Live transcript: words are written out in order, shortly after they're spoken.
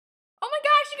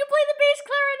you can play the bass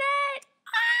clarinet!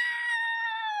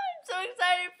 Ah! I'm so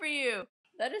excited for you.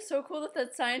 That is so cool that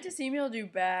that scientist emailed you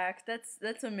back.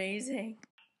 That's amazing.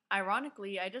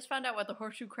 Ironically, I just found out what the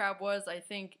horseshoe crab was, I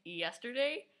think,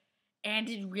 yesterday. And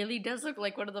it really does look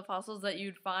like one of the fossils that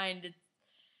you'd find.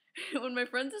 When my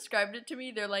friends described it to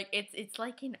me, they're like, it's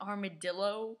like an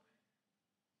armadillo,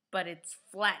 but it's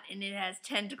flat and it has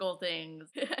tentacle things.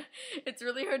 It's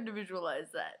really hard to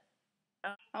visualize that.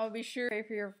 I'll be sure to pray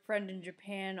for your friend in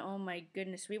Japan. Oh my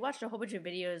goodness, we watched a whole bunch of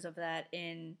videos of that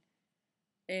in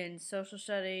social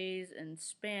studies and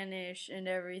Spanish and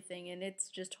everything, and it's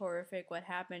just horrific what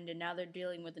happened, and now they're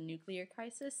dealing with a nuclear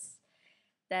crisis.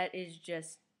 That is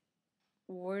just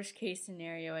worst case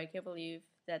scenario. I can't believe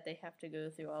that they have to go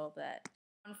through all of that.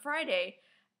 On Friday,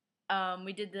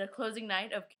 we did the closing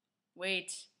night of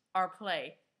our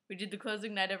play. We did the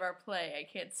closing night of our play. I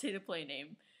can't say the play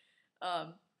name.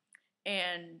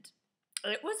 And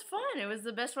it was fun. It was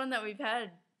the best one that we've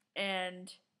had.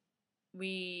 And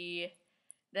we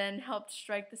then helped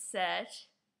strike the set.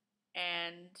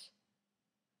 And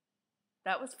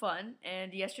that was fun.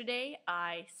 And yesterday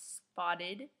I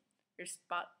spotlit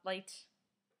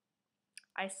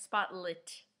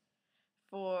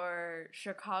for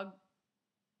Chicago,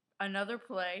 another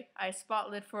play. I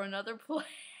spotlit for another play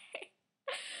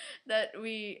that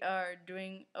we are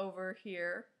doing over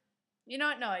here. You know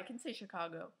what? No, I can say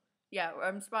Chicago. Yeah,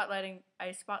 I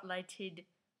spotlighted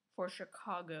for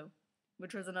Chicago,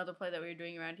 which was another play that we were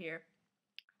doing around here.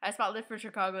 I spotlit for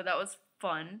Chicago. That was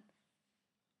fun.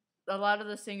 A lot of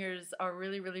the singers are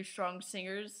really, really strong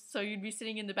singers, so you'd be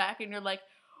sitting in the back and you're like,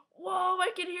 whoa,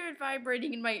 I can hear it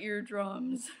vibrating in my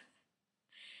eardrums.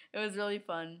 It was really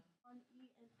fun. E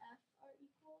and F are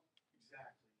equal?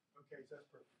 Exactly. Okay, so that's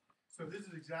perfect. So this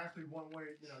is exactly one way,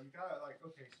 you gotta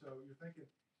okay, so you're thinking,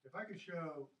 if I could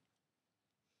show,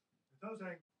 if those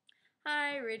ain't.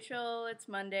 Hi, Rachel. It's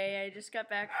Monday. I just got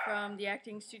back from the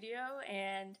acting studio,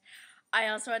 and I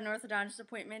also had an orthodontist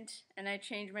appointment, and I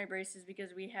changed my braces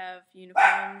because we have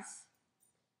uniforms.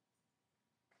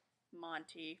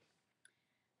 Monty.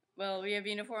 Well, we have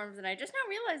uniforms, and I just now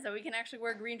realized that we can actually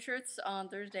wear green shirts on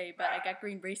Thursday, but I got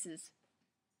green braces.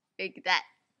 Like that.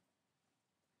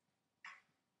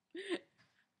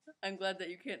 I'm glad that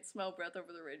you can't smell breath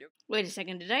over the radio. Wait a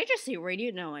second, did I just say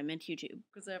radio? No, I meant YouTube.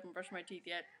 Because I haven't brushed my teeth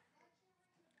yet.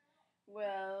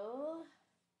 Well,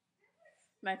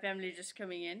 my family's just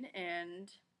coming in,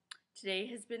 and today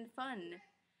has been fun.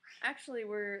 Actually,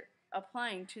 we're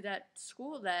applying to that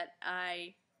school that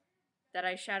I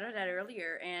shouted at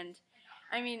earlier, and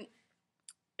I mean,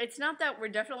 it's not that we're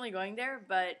definitely going there,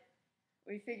 but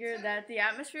we figured that the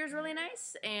atmosphere is really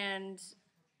nice, and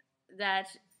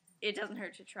that it doesn't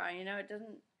hurt to try, it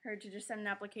doesn't hurt to just send an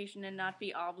application and not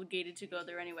be obligated to go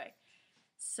there anyway.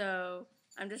 So,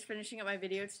 I'm just finishing up my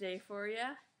video today for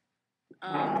you.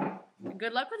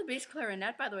 Good luck with the bass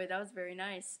clarinet, by the way, that was very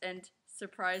nice, and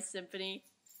surprise symphony.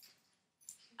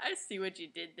 I see what you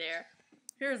did there.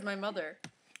 Here's my mother.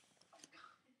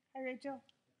 Hi, Rachel.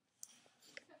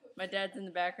 My dad's in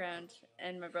the background,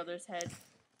 and my brother's head,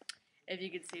 if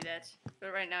you could see that.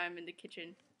 But right now I'm in the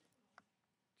kitchen,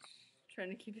 trying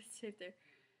to keep it safe there.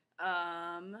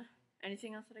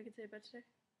 Anything else that I could say about today?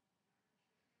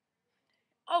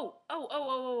 Whoa.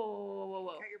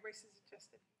 Got your braces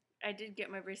adjusted. I did get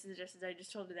my braces adjusted. I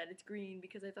just told her that it's green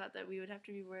because I thought that we would have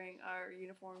to be wearing our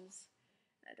uniforms.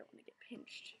 I don't want to get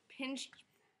pinched.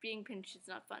 Being pinched is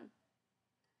not fun.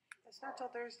 It's not till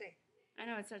Thursday. I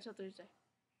know, it's not till Thursday.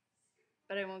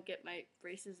 But I won't get my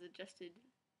braces adjusted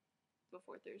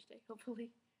before Thursday,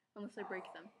 hopefully. Unless I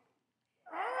break them.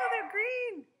 Oh, they're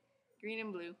green! Green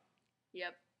and blue.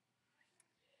 Yep.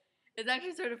 It's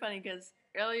actually sort of funny because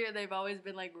earlier they've always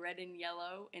been like red and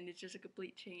yellow, and it's just a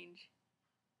complete change.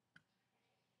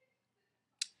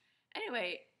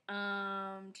 Anyway,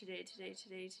 today,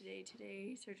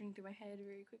 searching through my head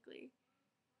very quickly.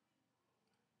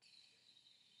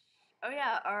 Oh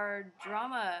yeah, our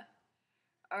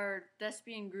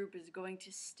thespian group is going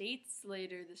to States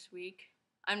later this week.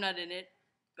 I'm not in it,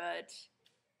 but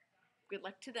good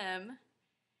luck to them.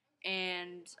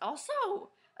 And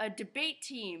also, a debate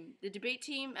team. The debate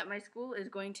team at my school is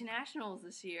going to nationals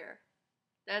this year.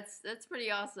 That's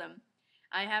pretty awesome.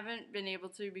 I haven't been able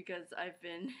to because I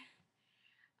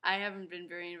haven't been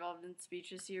very involved in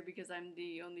speech this year because I'm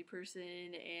the only person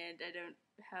and I don't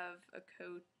have a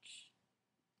coach,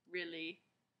 really.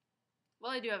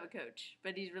 Well, I do have a coach,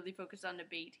 but he's really focused on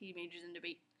debate. He majors in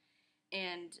debate.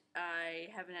 And I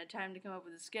haven't had time to come up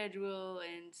with a schedule,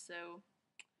 and so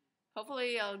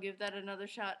hopefully I'll give that another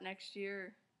shot next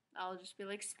year. I'll just be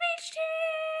like, speech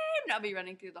team! And I'll be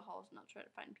running through the halls and I'll try to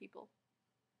find people.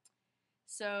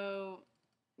 So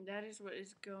that is what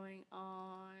is going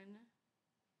on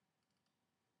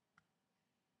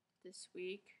this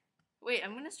week. Wait,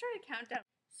 I'm gonna start a countdown.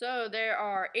 So there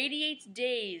are 88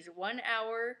 days, 1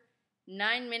 hour,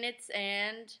 9 minutes,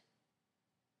 and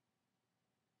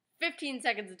 15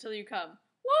 seconds until you come.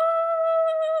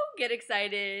 Woo! Get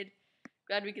excited.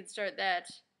 Glad we could start that.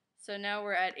 So now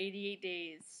we're at 88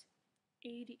 days.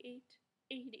 88,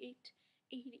 88,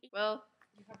 88. Well,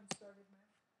 You haven't started now?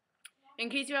 in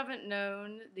case you haven't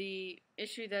known, the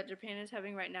issue that Japan is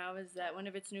having right now is that one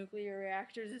of its nuclear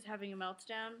reactors is having a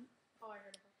meltdown Oh, I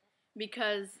heard about that.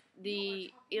 because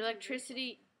the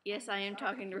electricity. Yes, I am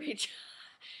talking to Rachel.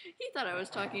 He thought I was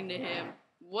talking to him.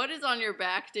 What is on your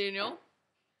back, Daniel?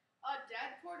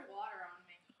 Dad poured water on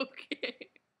me. Okay.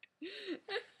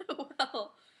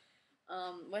 Well,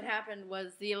 what happened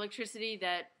was the electricity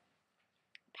that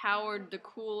powered the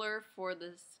cooler for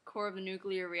the core of the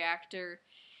nuclear reactor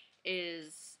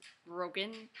is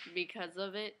broken because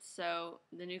of it. So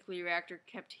the nuclear reactor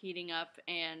kept heating up,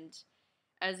 and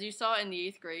as you saw in the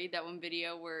 8th grade, that one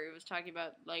video where it was talking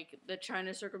about like the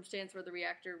China circumstance where the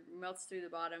reactor melts through the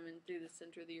bottom and through the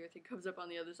center of the earth and comes up on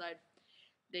the other side.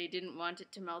 They didn't want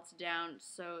it to melt down,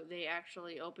 so they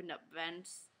actually opened up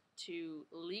vents to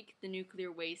leak the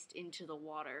nuclear waste into the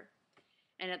water.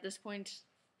 And at this point,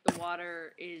 the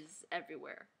water is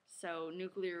everywhere. So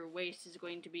nuclear waste is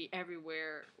going to be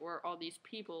everywhere where all these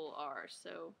people are.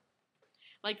 So,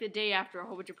 like the day after, a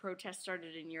whole bunch of protests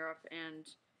started in Europe, and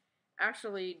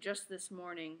actually just this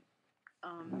morning,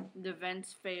 the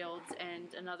vents failed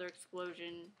and another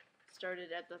explosion started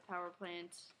at the power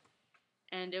plant.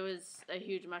 And it was a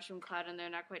huge mushroom cloud, and they're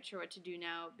not quite sure what to do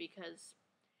now because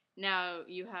now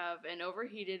you have an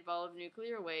overheated ball of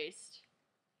nuclear waste,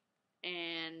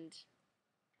 and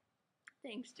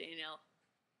thanks, Daniel.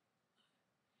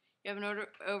 You have an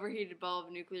overheated ball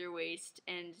of nuclear waste,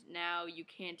 and now you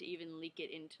can't even leak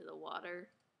it into the water,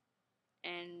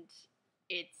 and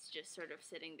it's just sort of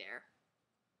sitting there.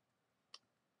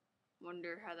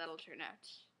 Wonder how that'll turn out.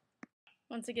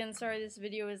 Once again, sorry this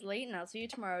video is late, and I'll see you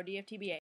tomorrow, DFTBA.